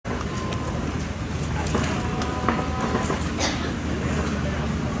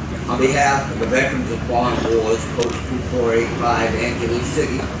On behalf of the Veterans of Foreign Wars, Post 2485, Angeles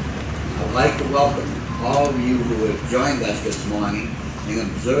City, I would like to welcome all of you who have joined us this morning in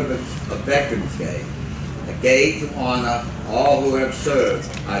observance of Veterans Day, a day to honor all who have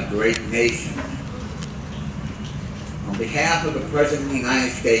served our great nation. On behalf of the President of the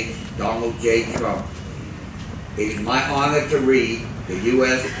United States, Donald J. Trump, it is my honor to read the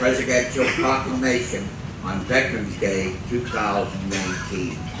U.S. Presidential Proclamation on Veterans Day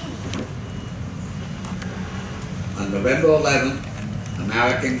 2019. On November 11th,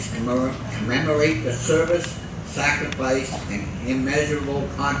 Americans commemorate the service, sacrifice, and immeasurable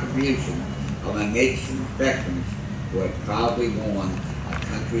contribution of our nation's veterans who have proudly worn our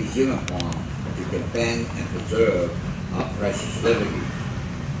country's uniform to defend and preserve our precious liberty.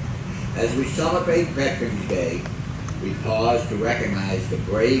 As we celebrate Veterans Day, we pause to recognize the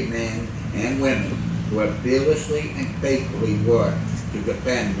brave men and women who have fearlessly and faithfully worked to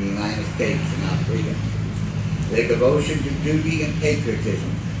defend the United States and our freedom. Their devotion to duty and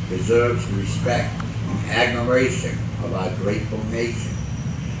patriotism deserves the respect and admiration of our grateful nation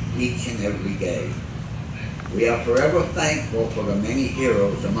each and every day. We are forever thankful for the many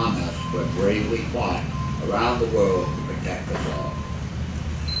heroes among us who have bravely fought around the world to protect us all.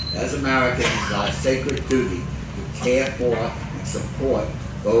 As Americans, it is our sacred duty to care for and support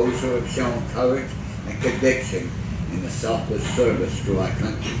those who have shown courage and conviction in the selfless service to our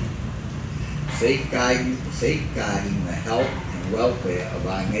country. Safeguarding the health and welfare of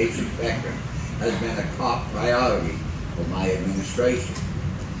our nation's veterans has been a top priority for my administration.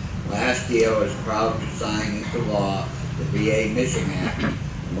 Last year, I was proud to sign into law the VA Mission Act,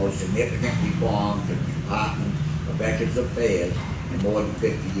 the most significant reform to the Department of Veterans Affairs in more than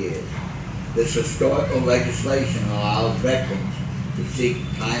 50 years. This historical legislation allows veterans to seek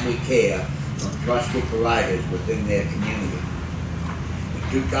timely care from trusted providers within their community. In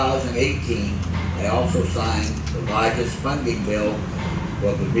 2018, I also signed the largest funding bill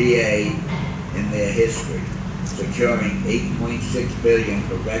for the VA in their history, securing $8.6 billion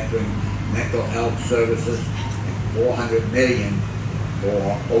for veteran mental health services and $400 million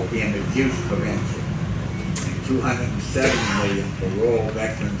for opium abuse prevention and $270 million for rural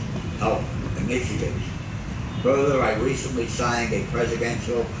veterans health initiatives. Further, I recently signed a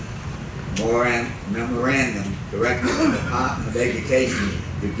presidential memorandum directing the Department of Education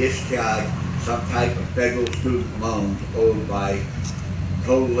to discharge some type of federal student loans owed by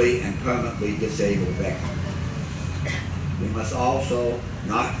totally and permanently disabled veterans. We must also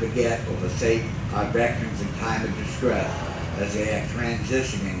not forget or forsake our veterans in time of distress as they are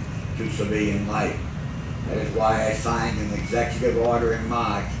transitioning to civilian life. That is why I signed an executive order in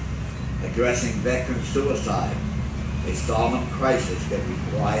March addressing veteran suicide, a solemn crisis that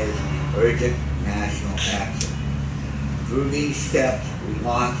requires urgent national action. Through these steps, we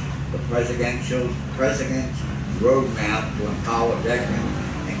launched the President's roadmap to empower veterans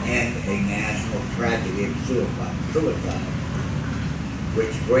and end a national tragedy of suicide,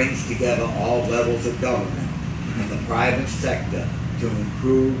 which brings together all levels of government and the private sector to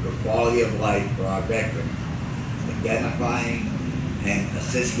improve the quality of life for our veterans, identifying and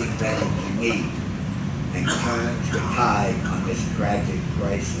assisting veterans in need, and turns the tide on this tragic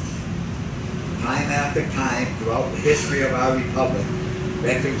crisis. Time after time throughout the history of our republic,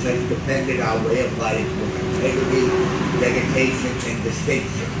 veterans have defended our way of life with integrity, dedication, and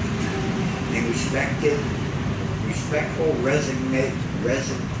distinction. In respectful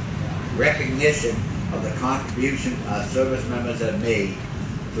recognition of the contribution our service members have made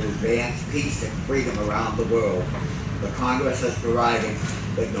to advance peace and freedom around the world, the Congress has provided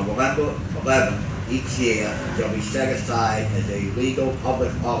that November 11th each year shall be set aside as a legal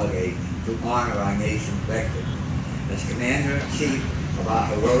public holiday to honor our nation's veterans. As Commander-in-Chief of our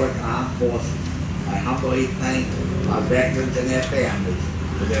heroic armed forces, I humbly thank our veterans and their families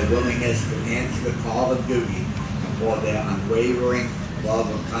for their willingness to answer the call of duty and for their unwavering love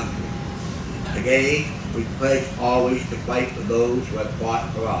of country. Today, we pledge always to fight for those who have fought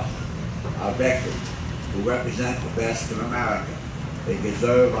for us, our veterans, who represent the best of America. They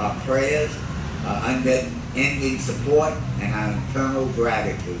deserve our prayers, our unending support, and our eternal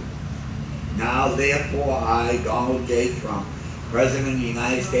gratitude. Now, therefore, I, Donald J. Trump, President of the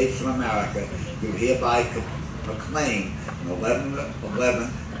United States of America, do hereby proclaim November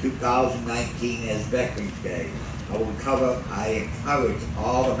 11, 2019 as Veterans Day. I encourage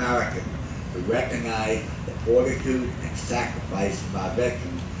all Americans to recognize the fortitude and sacrifice of our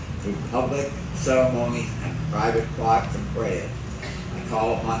veterans through public ceremonies and private thoughts and prayers. I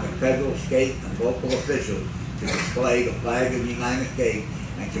call upon the federal, state, and local officials to display the flag of the United States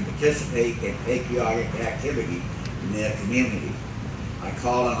and to participate in patriotic activity in their community. I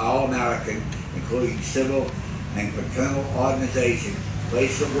call on all Americans, including civil and fraternal organizations,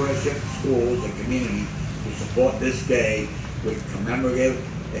 places of worship, schools, and communities, to support this day with commemorative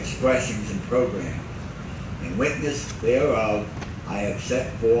expressions and programs. In witness thereof, I have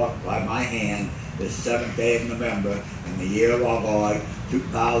set forth by my hand this 7th day of November in the year of our Lord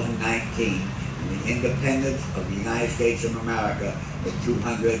 2019, and the independence of the United States of America, the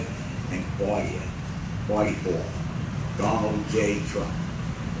 244. Donald J. Trump.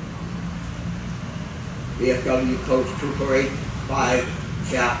 VFW Post 245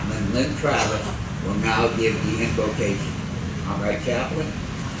 Chaplain Lin Travers will now give the invocation. All right, Chaplain?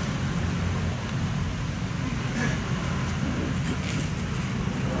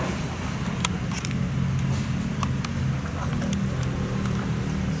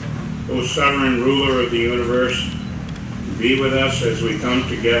 O sovereign ruler of the universe, be with us as we come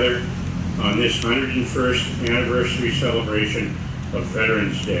together on this 101st anniversary celebration of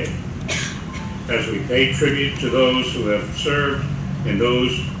Veterans Day, as we pay tribute to those who have served and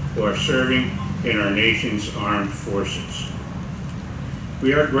those who are serving in our nation's armed forces.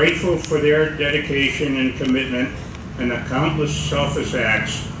 We are grateful for their dedication and commitment and the countless selfless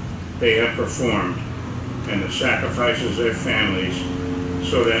acts they have performed and the sacrifices of their families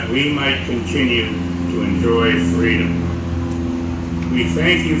so that we might continue to enjoy freedom. We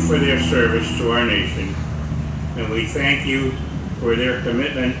thank you for their service to our nation, and we thank you for their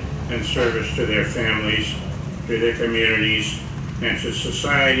commitment and service to their families, to their communities, and to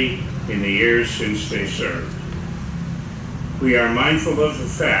society in the years since they served. We are mindful of the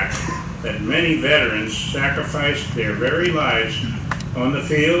fact that many veterans sacrificed their very lives on the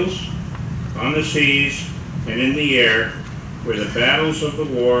fields, on the seas, and in the air where the battles of the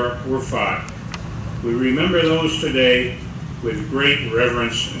war were fought. We remember those today with great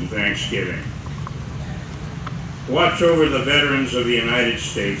reverence and thanksgiving. Watch over the veterans of the United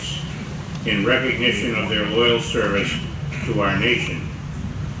States in recognition of their loyal service to our nation.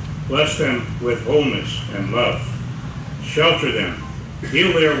 Bless them with wholeness and love. Shelter them,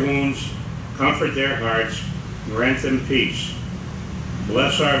 heal their wounds, comfort their hearts, grant them peace.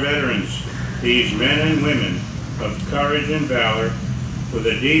 Bless our veterans, these men and women of courage and valor, with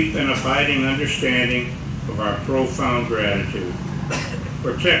a deep and abiding understanding of our profound gratitude.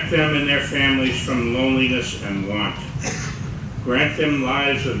 Protect them and their families from loneliness and want. Grant them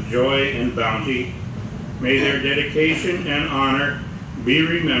lives of joy and bounty. May their dedication and honor be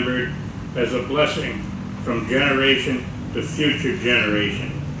remembered as a blessing from generation to future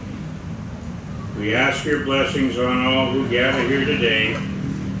generation. We ask your blessings on all who gather here today,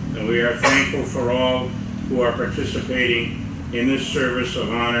 and we are thankful for all who are participating in this service of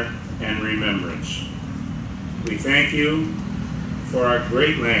honor and remembrance. We thank you for our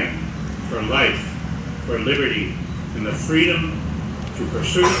great land, for life, for liberty, and the freedom to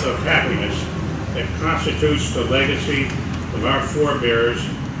pursuit of happiness that constitutes the legacy of our forebears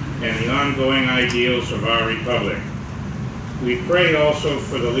and the ongoing ideals of our republic. We pray also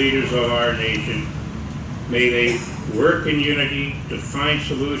for the leaders of our nation. May they work in unity to find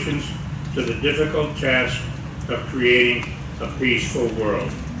solutions to the difficult task of creating a peaceful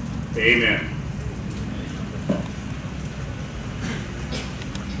world. Amen.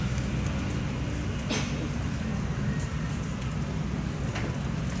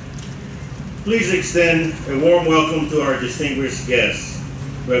 Please extend a warm welcome to our distinguished guests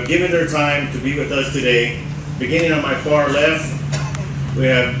who have given their time to be with us today. Beginning on my far left, we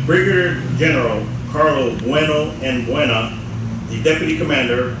have Brigadier General Carlo Bueno and Buena, the Deputy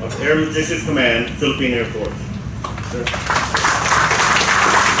Commander of Air Logistics Command, Philippine Air Force. Sir.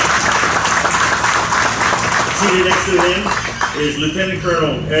 Seated next to him is Lieutenant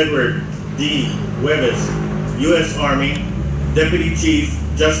Colonel Edward D. Cuevas, U.S. Army Deputy Chief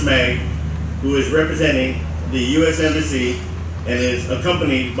JUSMAG, who is representing the U.S. Embassy and is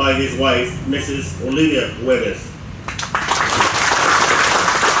accompanied by his wife, Mrs. Olivia Cuevas.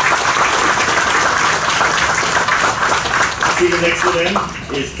 Seated next to them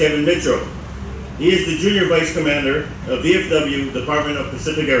is Kevin Mitchell. He is the Junior Vice Commander of VFW Department of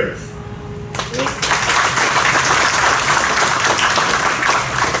Pacific Areas.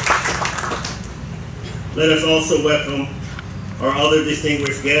 Let us also welcome our other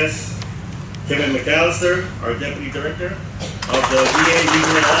distinguished guests, Kevin McAllister, our Deputy Director of the VA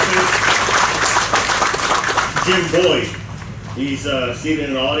Regional Office, Jim Boyd. He's seated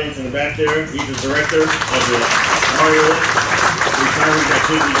in the audience in the back there. He's the Director of the Zarriello Retirement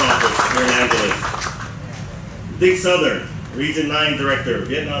Activities Office here in Angeles. Dick Southern, Region 9 Director,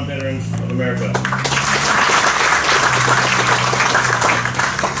 Vietnam Veterans of America.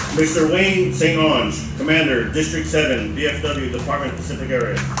 Mr. Wayne St. Onge, Commander, District 7, VFW, Department Pacific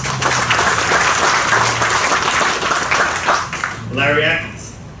Area. Larry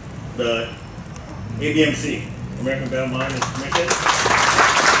Atkins, the ABMC, American Battle Mine Commission.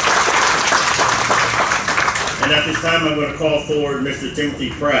 And at this time, I'm going to call forward Mr. Timothy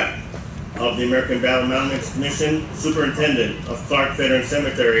Pratt of the American Battle Monuments Commission, Superintendent of Clark Veteran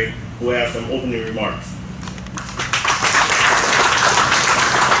Cemetery, who has some opening remarks.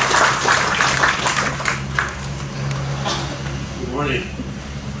 Good morning.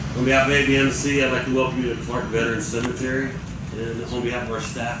 On behalf of ABMC, I'd like to welcome you to Clark Veteran Cemetery. And on behalf of our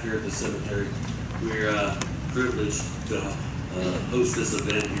staff here at the cemetery, we're privileged to host this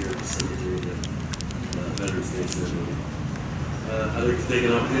event here at the cemetery, the Veterans Day ceremony. I'd like to take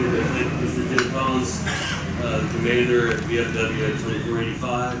an opportunity to thank Mr. Jim Collins, Commander at VFW at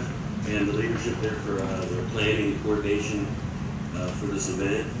 2485, and the leadership there for their planning and coordination for this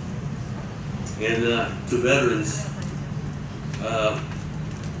event. And to veterans,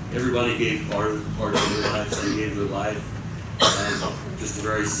 everybody gave part of their life, some gave their life. Just a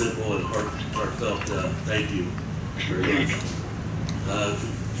very simple and heartfelt thank you very much.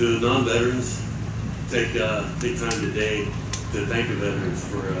 To non-veterans, take time today to thank the veterans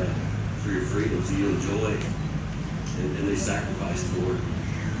for your freedoms you enjoy and they sacrificed for it.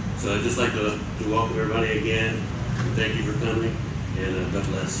 So I'd just like to welcome everybody again, and thank you for coming, and God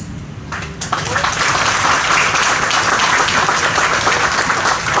bless.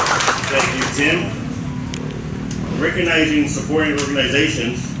 Thank you, Tim. Recognizing and supporting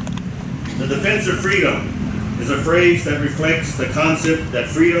organizations, the defense of freedom is a phrase that reflects the concept that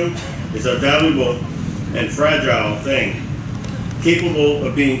freedom is a valuable and fragile thing, capable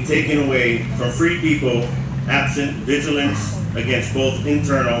of being taken away from free people absent vigilance against both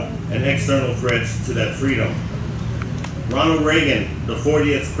internal and external threats to that freedom. Ronald Reagan, the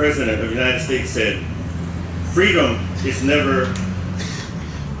 40th President of the United States, said, "Freedom is never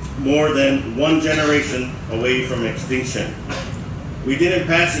more than one generation away from extinction. We didn't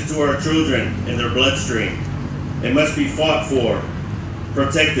pass it to our children in their bloodstream. It must be fought for,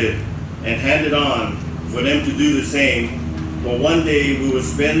 protected, and handed on for them to do the same, or one day we will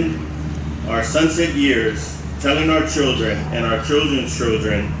spend our sunset years telling our children and our children's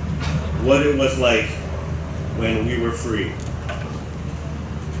children what it was like when we were free."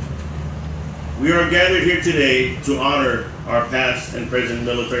 We are gathered here today to honor our past and present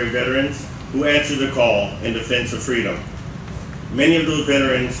military veterans who answered the call in defense of freedom. Many of those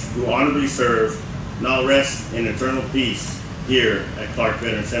veterans who honorably served now rest in eternal peace here at Clark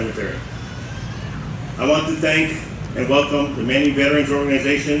Veteran Cemetery. I want to thank and welcome the many veterans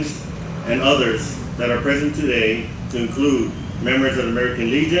organizations and others that are present today, to include members of the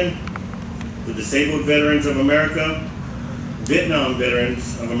American Legion, the Disabled Veterans of America, Vietnam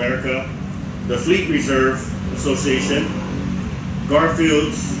Veterans of America, the Fleet Reserve Association,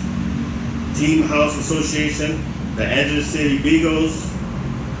 Garfield's Team House Association, the Angeles City Beagles,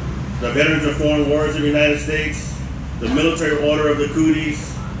 the Veterans of Foreign Wars of the United States, the Military Order of the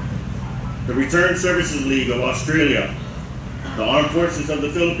Cooties, the Returned Services League of Australia, the Armed Forces of the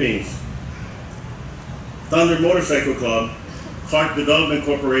Philippines, Thunder Motorcycle Club, Clark Development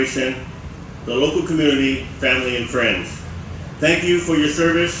Corporation, the local community, family, and friends. Thank you for your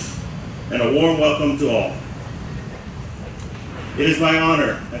service, and a warm welcome to all. It is my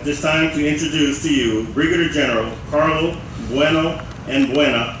honor at this time to introduce to you Brigadier General Carlo Bueno and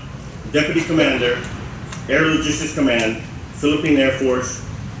Buena, Deputy Commander, Air Logistics Command, Philippine Air Force,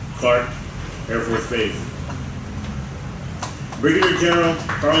 Clark Air Force Base. Brigadier General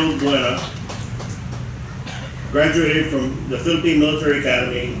Carlo Buena graduated from the Philippine Military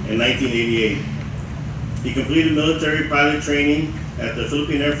Academy in 1988. He completed military pilot training at the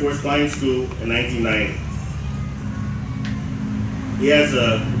Philippine Air Force Flying School in 1990. He has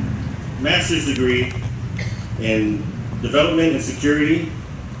a master's degree in development and security,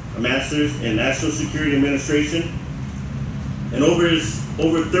 a master's in national security administration, and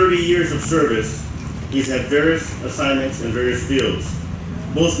over 30 years of service, he's had various assignments in various fields.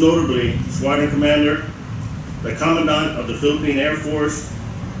 Most notably, Squadron Commander, the Commandant of the Philippine Air Force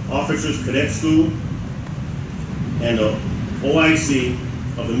Officers Cadet School, and the OIC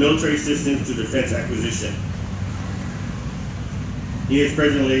of the Military Assistance to Defense Acquisition. He is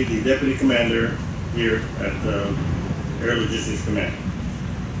presently the Deputy Commander here at Air Logistics Command.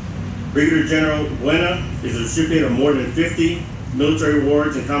 Brigadier General Buena is a recipient of more than 50 military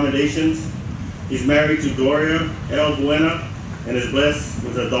awards and commendations. He's married to Gloria L. Buena and is blessed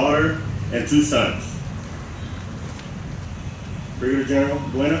with a daughter and 2 sons. Brigadier General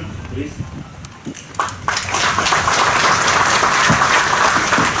Buena, please.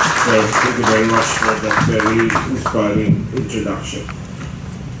 sir. Thank you very much for that very inspiring introduction.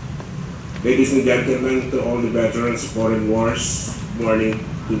 Ladies and gentlemen, to all the veterans of foreign wars, good morning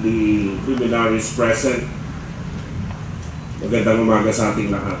to the luminaries present. Magandang umaga sa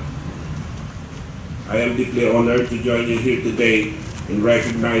ating lahat. I am deeply honored to join you here today in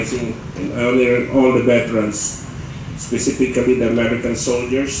recognizing and honoring all the veterans, specifically the American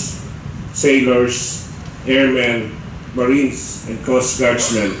soldiers, sailors, airmen, Marines, and Coast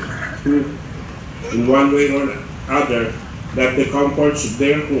Guardsmen who, in one way or other, left the comforts of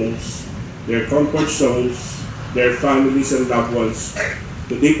their homes, their comfort zones, their families and loved ones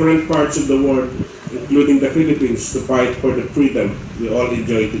to different parts of the world, including the Philippines, to fight for the freedom we all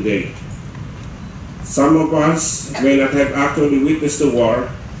enjoy today. Some of us may not have actually witnessed the war,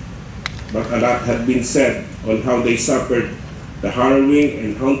 but a lot had been said on how they suffered the harrowing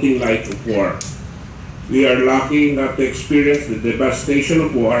and haunting life of war. We are lucky not to experience the devastation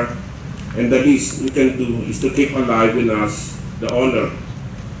of war, and the least we can do is to keep alive in us the honor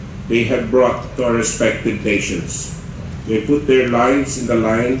they have brought to our respective nations. They put their lives in the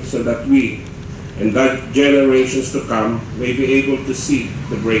line so that we and that generations to come may be able to see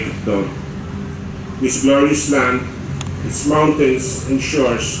the break of dawn. This glorious land, its mountains and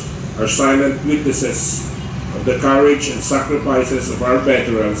shores are silent witnesses of the courage and sacrifices of our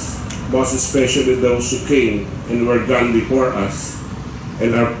veterans, most especially those who came and were gone before us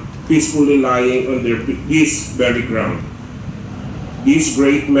and are peacefully lying on this very ground. These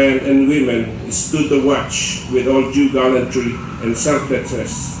great men and women stood the watch with all due gallantry and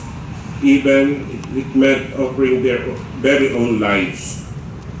selflessness, even if it meant offering their very own lives.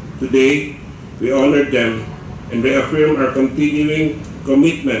 Today, we honor them and reaffirm our continuing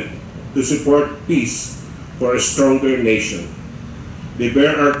commitment to support peace for a stronger nation. They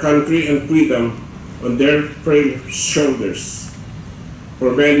bear our country and freedom on their frail shoulders.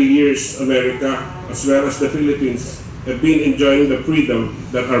 For many years, America, as well as the Philippines, have been enjoying the freedom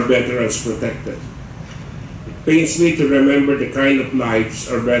that our veterans protected. It pains me to remember the kind of lives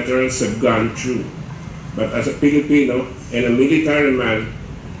our veterans have gone through. But as a Filipino and a military man,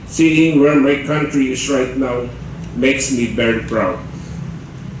 seeing where my country is right now makes me very proud.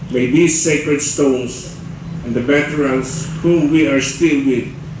 May these sacred stones and the veterans whom we are still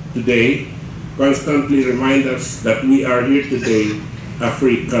with today constantly remind us that we are here today, a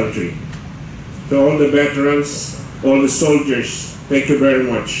free country. To all the veterans, all the soldiers, thank you very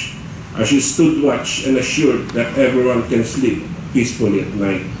much as you stood watch and assured that everyone can sleep peacefully at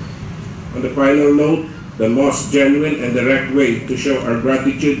night. On the final note, the most genuine and direct way to show our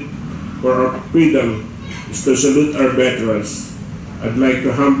gratitude for our freedom is to salute our veterans. I'd like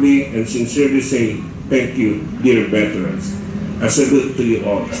to humbly and sincerely say, thank you, dear veterans. A salute to you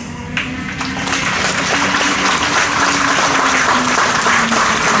all.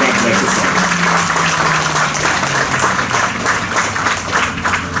 God bless us all.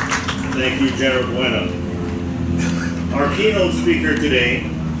 Thank you, General Bueno. Our keynote speaker today,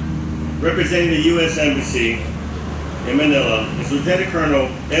 representing the U.S. Embassy in Manila, is Lieutenant Colonel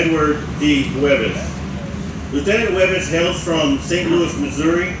Edward D. Cuevas. Lieutenant Cuevas hails from St. Louis,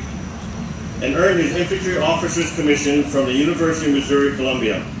 Missouri, and earned his Infantry Officer's Commission from the University of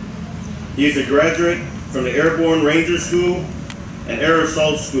Missouri-Columbia. He is a graduate from the Airborne Ranger School and Air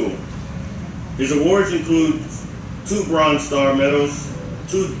Assault School. His awards include 2 Bronze Star medals,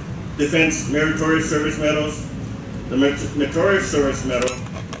 2 Defense Meritorious Service medals, the Meritorious Service Medal,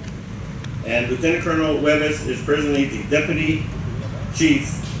 and Lieutenant Colonel Cuevas is presently the Deputy Chief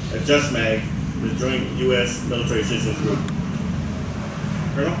at JUSMAG, the Joint U.S. Military Assistance Group.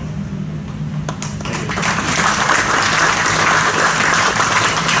 Colonel?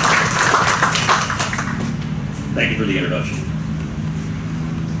 Thank you for the introduction.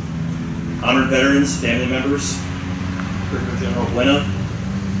 Honored veterans, family members, Brigadier General Bueno,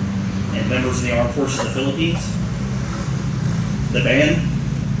 and members of the Armed Forces of the Philippines. The band,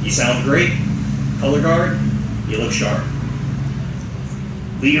 you sound great. Color guard, you look sharp.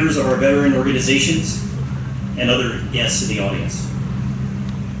 Leaders of our veteran organizations and other guests in the audience.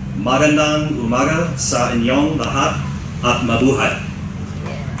 Magandang umaga sa inyong lahat at mabuhay.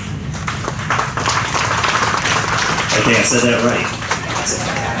 Okay, I said that right.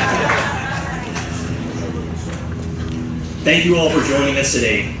 Thank you all for joining us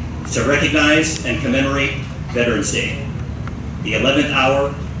today to recognize and commemorate Veterans Day, the 11th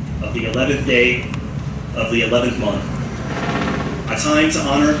hour of the 11th day of the 11th month, a time to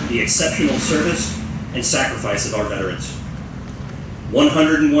honor the exceptional service and sacrifice of our veterans.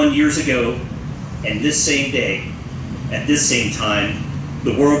 101 years ago, and this same day, at this same time,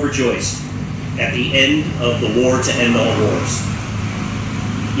 the world rejoiced at the end of the war to end all wars.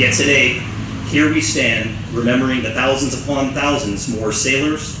 Yet today, here we stand, remembering the thousands upon thousands more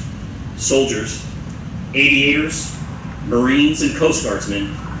sailors, soldiers, aviators, Marines, and Coast Guardsmen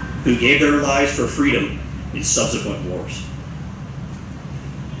who gave their lives for freedom in subsequent wars.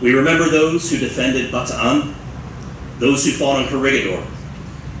 We remember those who defended Bataan, those who fought on Corregidor,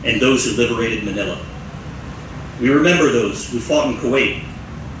 and those who liberated Manila. We remember those who fought in Kuwait,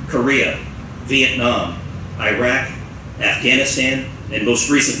 Korea, Vietnam, Iraq, Afghanistan, and most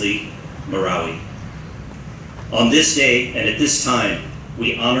recently, Marawi. On this day and at this time,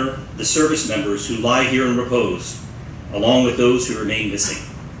 we honor the service members who lie here in repose, along with those who remain missing.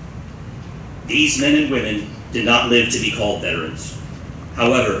 These men and women did not live to be called veterans.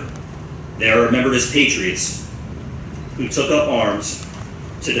 However, they are remembered as patriots who took up arms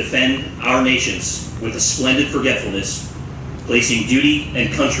to defend our nations with a splendid forgetfulness, placing duty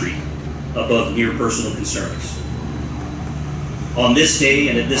and country above mere personal concerns. On this day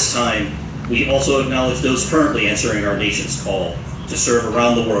and at this time, we also acknowledge those currently answering our nation's call to serve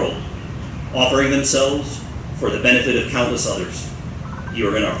around the world, offering themselves for the benefit of countless others. You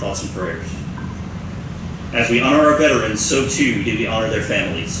are in our thoughts and prayers. As we honor our veterans, so too do we honor their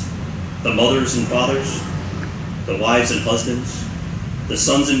families, the mothers and fathers, the wives and husbands, the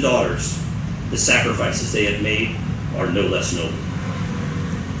sons and daughters. The sacrifices they have made are no less noble.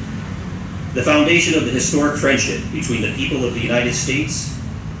 The foundation of the historic friendship between the people of the United States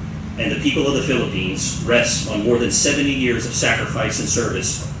and the people of the Philippines rests on more than 70 years of sacrifice and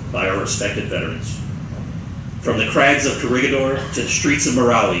service by our respected veterans. From the crags of Corregidor to the streets of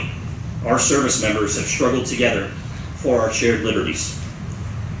Marawi, our service members have struggled together for our shared liberties.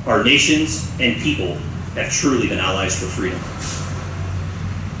 Our nations and people have truly been allies for freedom.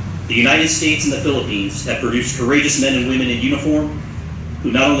 The United States and the Philippines have produced courageous men and women in uniform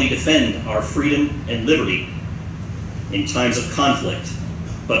who not only defend our freedom and liberty in times of conflict,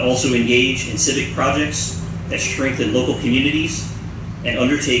 but also engage in civic projects that strengthen local communities and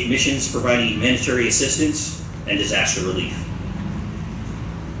undertake missions providing humanitarian assistance and disaster relief.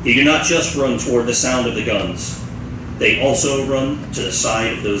 They do not just run toward the sound of the guns, they also run to the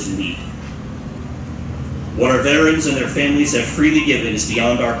side of those in need. What our veterans and their families have freely given is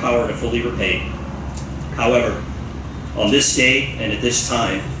beyond our power to fully repay. However, on this day and at this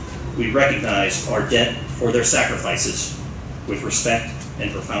time, we recognize our debt for their sacrifices with respect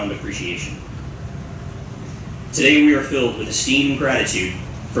and profound appreciation. Today we are filled with esteem and gratitude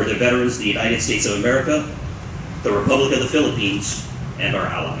for the veterans of the United States of America, the Republic of the Philippines, and our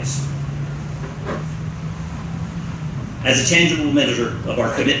allies. As a tangible measure of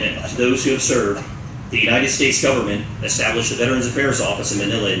our commitment to those who have served, the United States government established the Veterans Affairs Office in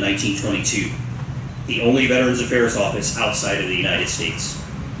Manila in 1922, the only Veterans Affairs office outside of the United States.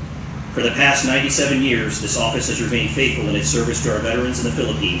 For the past 97 years, this office has remained faithful in its service to our veterans in the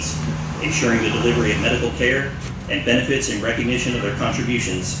Philippines, ensuring the delivery of medical care and benefits in recognition of their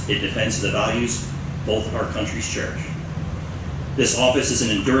contributions in defense of the values both our countries cherish. This office is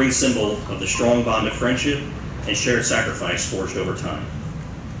an enduring symbol of the strong bond of friendship and shared sacrifice forged over time.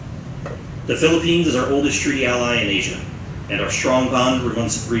 The Philippines is our oldest treaty ally in Asia, and our strong bond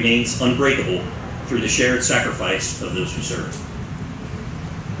remains unbreakable through the shared sacrifice of those who serve.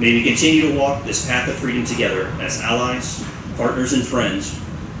 May we continue to walk this path of freedom together as allies, partners, and friends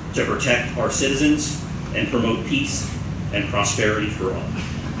to protect our citizens and promote peace and prosperity for all.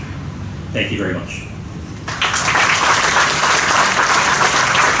 Thank you very much.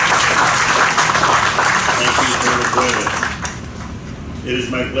 Thank you, Colonel Cuevas. It is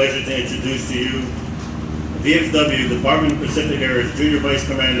my pleasure to introduce to you VFW Department of Pacific Air's Junior Vice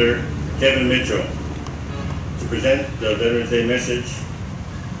Commander, Kevin Mitchell, to present the Veterans Day message.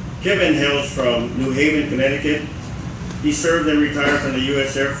 Kevin hails from New Haven, Connecticut. He served and retired from the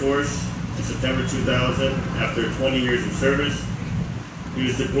U.S. Air Force in September 2000 after 20 years of service. He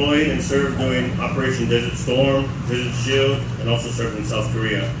was deployed and served during Operation Desert Storm, Desert Shield, and also served in South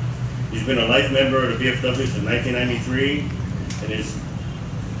Korea. He's been a life member of the VFW since 1993, and his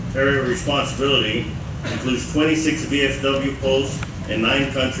area of responsibility includes 26 VFW posts in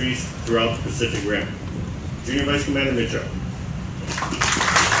 9 countries throughout the Pacific Rim. Junior Vice Commander Mitchell.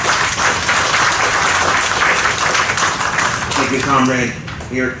 Thank you, Comrade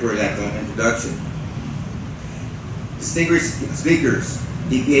Eric, for that introduction. Distinguished speakers,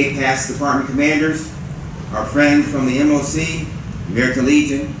 DPA past department commanders, our friends from the MOC, American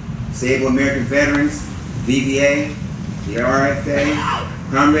Legion, Stable American Veterans, VBA, the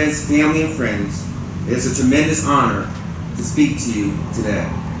RFA, comrades, family, and friends, it is a tremendous honor to speak to you today.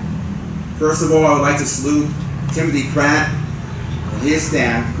 First of all, I would like to salute Timothy Pratt and his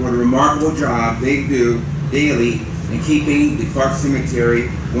staff for the remarkable job they do daily and keeping the Clark Cemetery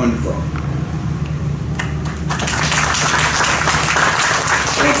wonderful.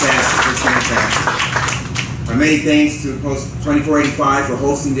 Fantastic, it's fantastic. Our many thanks to Post 2485 for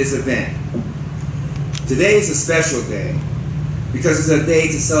hosting this event. Today is a special day because it's a day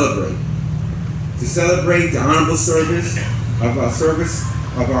to celebrate. To celebrate the honorable service of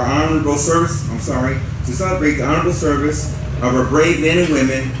our brave men and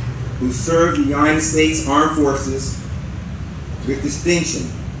women who served the United States Armed Forces with distinction,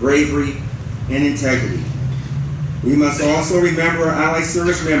 bravery, and integrity. We must also remember our Allied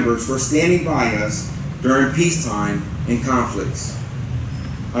service members for standing by us during peacetime and conflicts.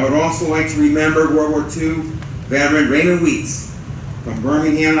 I would also like to remember World War II veteran Raymond Weeks from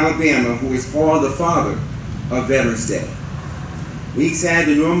Birmingham, Alabama, who is called the father of Veterans Day. Weeks had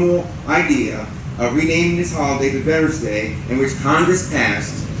the normal idea of renaming this holiday to Veterans Day, in which Congress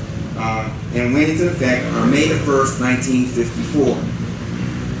passed and went into effect on May the 1st, 1954.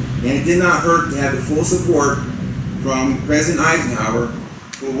 And it did not hurt to have the full support from President Eisenhower,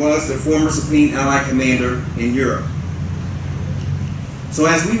 who was the former Supreme Allied Commander in Europe. So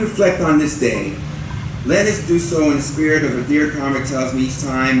as we reflect on this day, let us do so in the spirit of a dear comic tells me each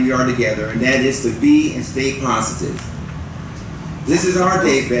time we are together, and that is to be and stay positive. This is our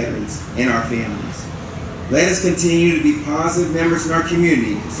day, veterans and our families. Let us continue to be positive members in our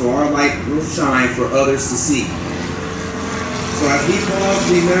community so our light will shine for others to see. So as we pause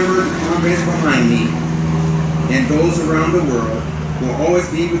to remember the comrades behind me and those around the world who will always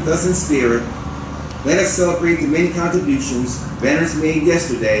be with us in spirit, let us celebrate the many contributions veterans made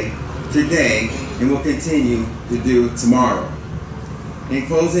yesterday, today, and will continue to do tomorrow. In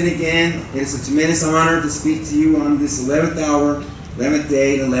closing again, it is a tremendous honor to speak to you on this 11th hour, 11th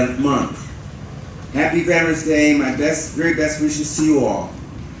day, and 11th month. Happy Veterans Day, my very best wishes to you all.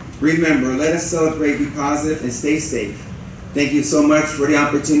 Remember, let us celebrate, be positive, and stay safe. Thank you so much for the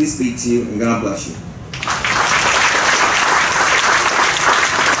opportunity to speak to you, and God bless you.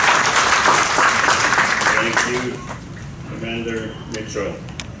 Thank you, Commander Mitchell.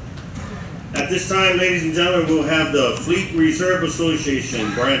 At this time, ladies and gentlemen, we'll have the Fleet Reserve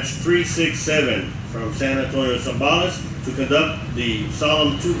Association, Branch 367 from San Antonio, Zambales, to conduct the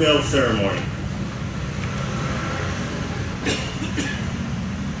solemn two-bell ceremony.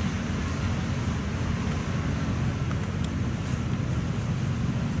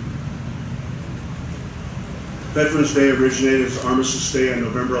 Veterans Day originated as Armistice Day on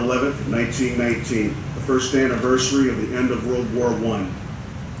November 11th, 1919, the first anniversary of the end of World War I.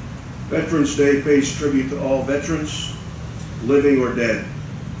 Veterans Day pays tribute to all veterans, living or dead,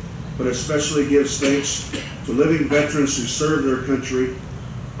 but especially gives thanks to living veterans who served their country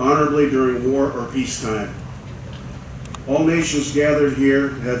honorably during war or peacetime. All nations gathered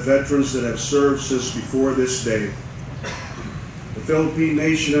here have veterans that have served since before this day. The Philippine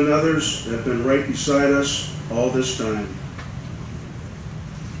nation and others have been right beside us all this time.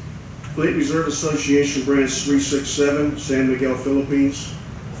 Fleet Reserve Association Branch 367, San Miguel, Philippines,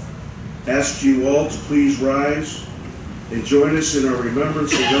 asks you all to please rise and join us in our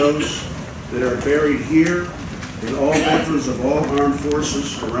remembrance of those that are buried here and all veterans of all armed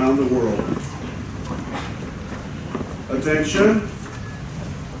forces around the world. Attention,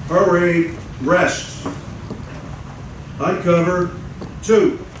 parade, rest, uncover,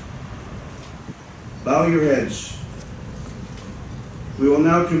 2. Bow your heads. We will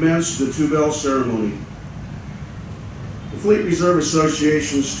now commence the two-bell ceremony. The Fleet Reserve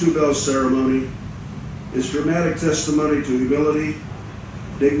Association's two-bell ceremony is dramatic testimony to humility,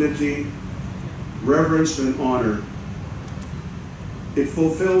 dignity, reverence, and honor. It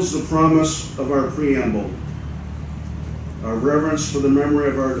fulfills the promise of our preamble, our reverence for the memory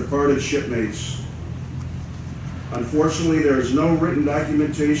of our departed shipmates. Unfortunately, there is no written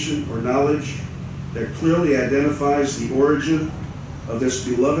documentation or knowledge that clearly identifies the origin of this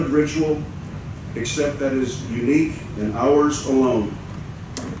beloved ritual, except that it is unique and ours alone.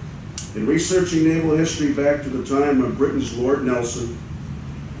 In researching naval history back to the time of Britain's Lord Nelson,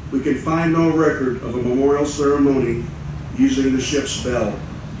 we can find no record of a memorial ceremony using the ship's bell.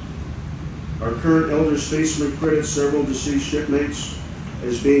 Our current elder statesman credits several deceased shipmates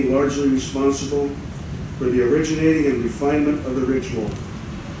as being largely responsible for the originating and refinement of the ritual.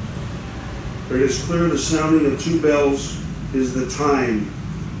 But it is clear the sounding of two bells is the time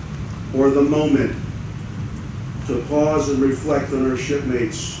or the moment to pause and reflect on our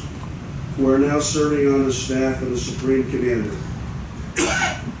shipmates who are now serving on the staff of the Supreme Commander.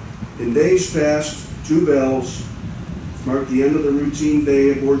 In days past, two bells marked the end of the routine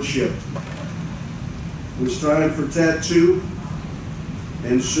day aboard ship. It was time for tattoo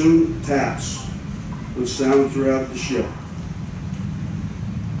and soon taps. would sound throughout the ship.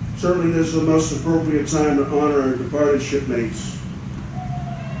 Certainly this is the most appropriate time to honor our departed shipmates.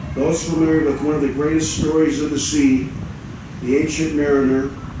 Those familiar with one of the greatest stories of the sea, the Ancient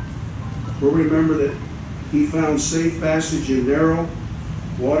Mariner, will remember that he found safe passage in narrow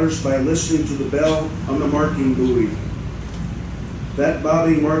waters by listening to the bell on the marking buoy. That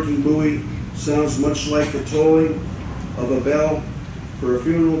bobbing marking buoy sounds much like the tolling of a bell for a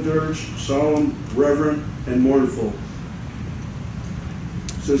funeral dirge, solemn, reverent, and mournful.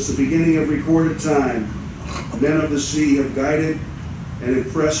 Since the beginning of recorded time, men of the sea have guided and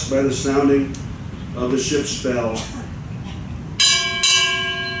impressed by the sounding of the ship's bell.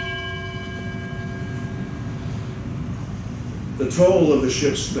 The toll of the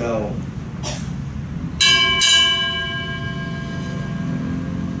ship's bell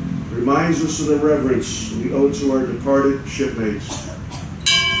reminds us of the reverence we owe to our departed shipmates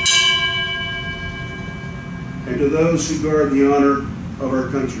and to those who guard the honor of our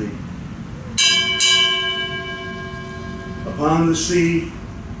country. Upon the sea,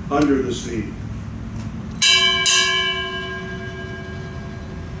 under the sea.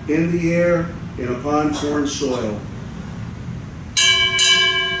 In the air and upon foreign soil.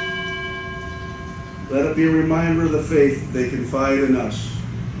 Let it be a reminder of the faith they confide in us.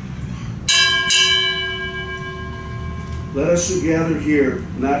 Let us who gather here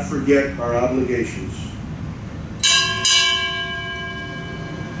not forget our obligations.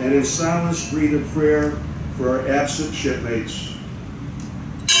 And in silence breathe a prayer for our absent shipmates.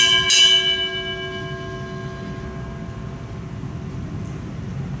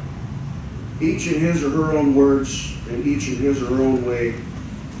 Each in his or her own words, and each in his or her own way,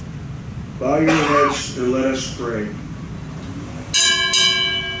 bow your heads and let us pray.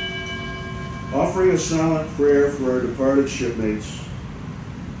 Offering a silent prayer for our departed shipmates,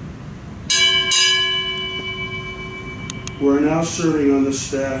 who are now serving on the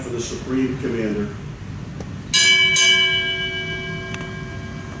staff of the Supreme Commander.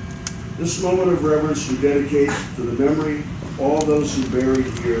 This moment of reverence we dedicate to the memory of all those who buried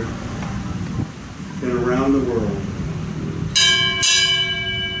here and around the world.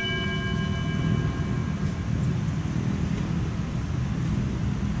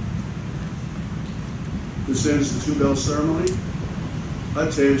 This ends the two-bell ceremony.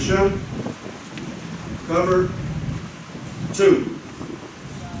 Attention. Cover 2.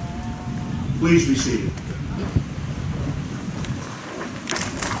 Please be seated.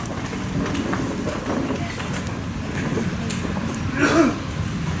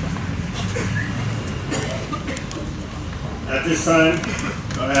 At this time,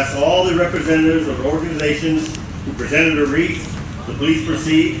 I'll ask all the representatives of organizations who presented a wreath to please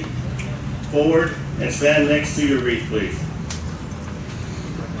proceed forward and stand next to your wreath, please.